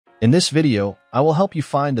In this video, I will help you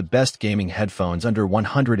find the best gaming headphones under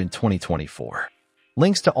 100 in 2024.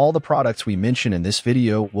 Links to all the products we mention in this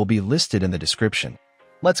video will be listed in the description.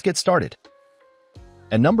 Let's get started.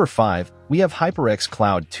 At number 5, we have HyperX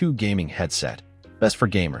Cloud 2 Gaming Headset, best for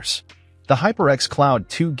gamers. The HyperX Cloud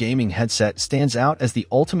 2 gaming headset stands out as the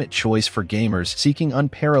ultimate choice for gamers seeking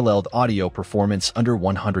unparalleled audio performance under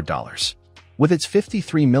 $100. With its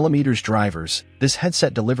 53mm drivers, this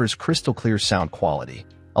headset delivers crystal-clear sound quality,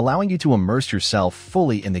 allowing you to immerse yourself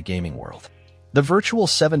fully in the gaming world. The virtual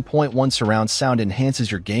 7.1 surround sound enhances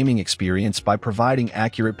your gaming experience by providing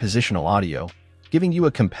accurate positional audio, giving you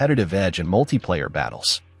a competitive edge in multiplayer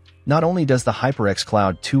battles. Not only does the HyperX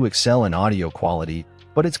Cloud 2 excel in audio quality,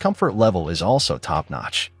 but its comfort level is also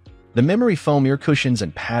top-notch. The memory foam ear cushions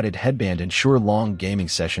and padded headband ensure long gaming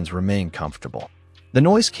sessions remain comfortable. The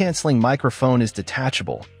noise-canceling microphone is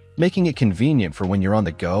detachable, making it convenient for when you're on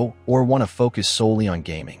the go or want to focus solely on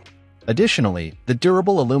gaming. Additionally, the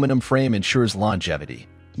durable aluminum frame ensures longevity,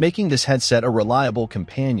 making this headset a reliable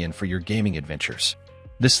companion for your gaming adventures.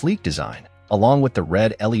 The sleek design, along with the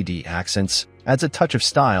red LED accents, adds a touch of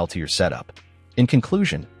style to your setup. In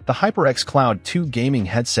conclusion, the HyperX Cloud 2 gaming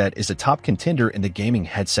headset is a top contender in the gaming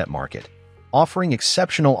headset market, offering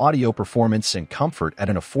exceptional audio performance and comfort at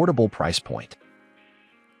an affordable price point.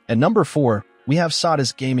 At number 4, we have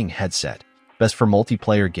SATA's gaming headset, best for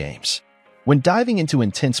multiplayer games. When diving into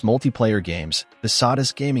intense multiplayer games, the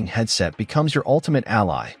SATA's gaming headset becomes your ultimate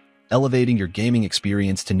ally, elevating your gaming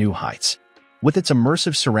experience to new heights. With its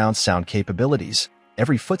immersive surround sound capabilities,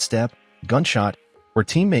 every footstep, gunshot, or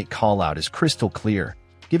teammate call-out is crystal clear,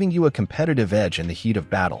 giving you a competitive edge in the heat of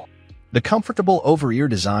battle. The comfortable over-ear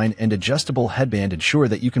design and adjustable headband ensure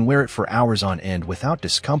that you can wear it for hours on end without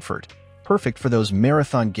discomfort, perfect for those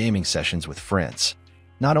marathon gaming sessions with friends.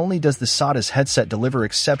 Not only does the SATA's headset deliver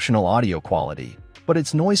exceptional audio quality, but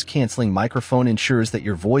its noise-canceling microphone ensures that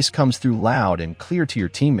your voice comes through loud and clear to your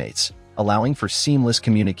teammates, allowing for seamless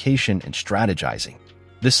communication and strategizing.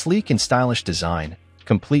 The sleek and stylish design,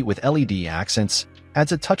 complete with LED accents,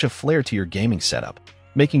 adds a touch of flair to your gaming setup,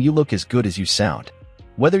 making you look as good as you sound.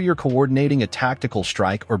 Whether you're coordinating a tactical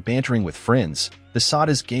strike or bantering with friends, the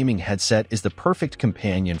SATA's gaming headset is the perfect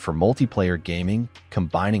companion for multiplayer gaming,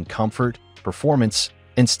 combining comfort, performance,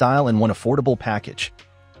 and style in one affordable package.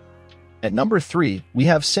 At number 3, we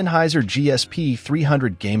have Sennheiser GSP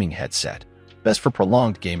 300 Gaming Headset, best for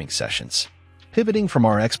prolonged gaming sessions. Pivoting from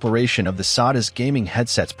our exploration of the SATA's gaming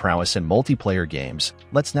headset's prowess in multiplayer games,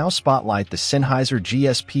 let's now spotlight the Sennheiser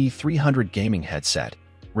GSP 300 Gaming Headset,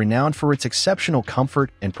 renowned for its exceptional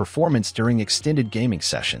comfort and performance during extended gaming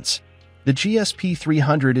sessions. The GSP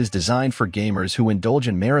 300 is designed for gamers who indulge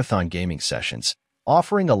in marathon gaming sessions,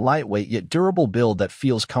 offering a lightweight yet durable build that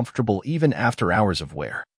feels comfortable even after hours of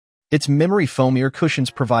wear. Its memory foam ear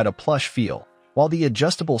cushions provide a plush feel, while the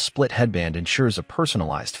adjustable split headband ensures a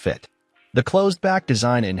personalized fit. The closed-back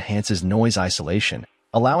design enhances noise isolation,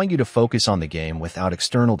 allowing you to focus on the game without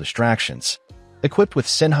external distractions. Equipped with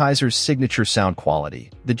Sennheiser's signature sound quality,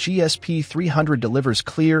 the GSP 300 delivers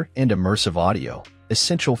clear and immersive audio,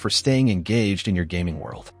 essential for staying engaged in your gaming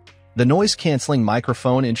world. The noise-canceling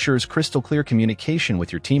microphone ensures crystal-clear communication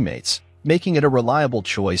with your teammates, making it a reliable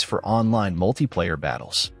choice for online multiplayer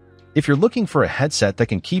battles. If you're looking for a headset that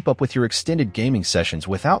can keep up with your extended gaming sessions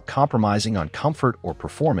without compromising on comfort or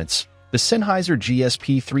performance, the Sennheiser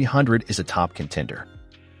GSP 300 is a top contender.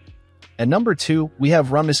 At number 2, we have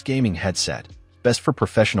Rummus Gaming Headset, best for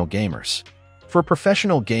professional gamers. For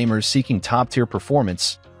professional gamers seeking top-tier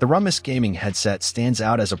performance, the Rummus Gaming Headset stands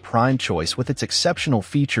out as a prime choice with its exceptional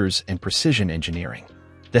features and precision engineering.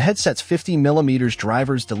 The headset's 50mm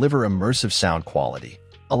drivers deliver immersive sound quality,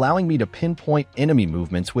 allowing me to pinpoint enemy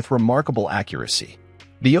movements with remarkable accuracy.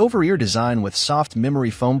 The over-ear design with soft memory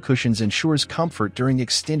foam cushions ensures comfort during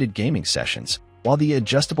extended gaming sessions, while the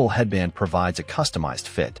adjustable headband provides a customized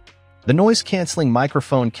fit. The noise-canceling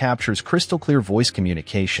microphone captures crystal-clear voice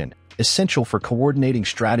communication, essential for coordinating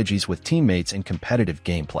strategies with teammates in competitive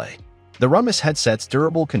gameplay. The Rummus headset's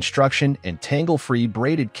durable construction and tangle-free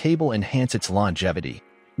braided cable enhance its longevity,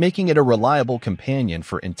 making it a reliable companion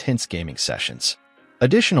for intense gaming sessions.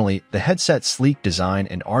 Additionally, the headset's sleek design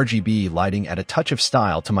and RGB lighting add a touch of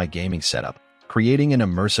style to my gaming setup, creating an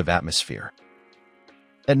immersive atmosphere.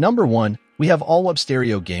 At number 1, we have All-Up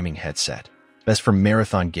Stereo Gaming Headset, best for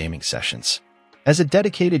marathon gaming sessions. As a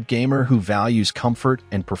dedicated gamer who values comfort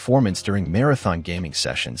and performance during marathon gaming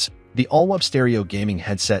sessions, the All-Up Stereo Gaming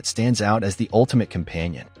Headset stands out as the ultimate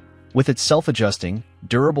companion. With its self-adjusting,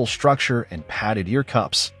 durable structure and padded ear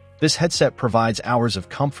cups, this headset provides hours of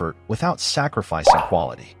comfort without sacrificing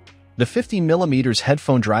quality. The 50mm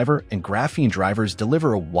headphone driver and graphene drivers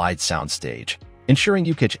deliver a wide soundstage, ensuring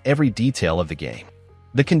you catch every detail of the game.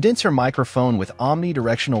 The condenser microphone with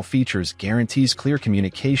omnidirectional features guarantees clear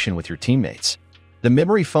communication with your teammates. The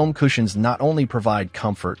memory foam cushions not only provide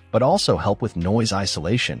comfort but also help with noise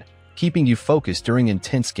isolation, keeping you focused during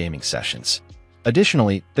intense gaming sessions.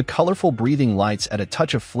 Additionally, the colorful breathing lights add a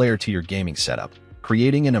touch of flair to your gaming setup,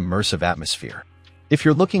 creating an immersive atmosphere. If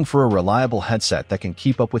you're looking for a reliable headset that can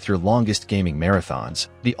keep up with your longest gaming marathons,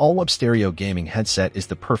 the all-up stereo gaming headset is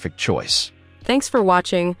the perfect choice. Thanks for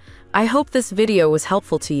watching. I hope this video was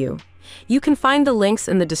helpful to you. You can find the links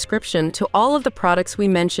in the description to all of the products we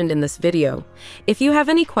mentioned in this video. If you have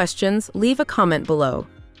any questions, leave a comment below.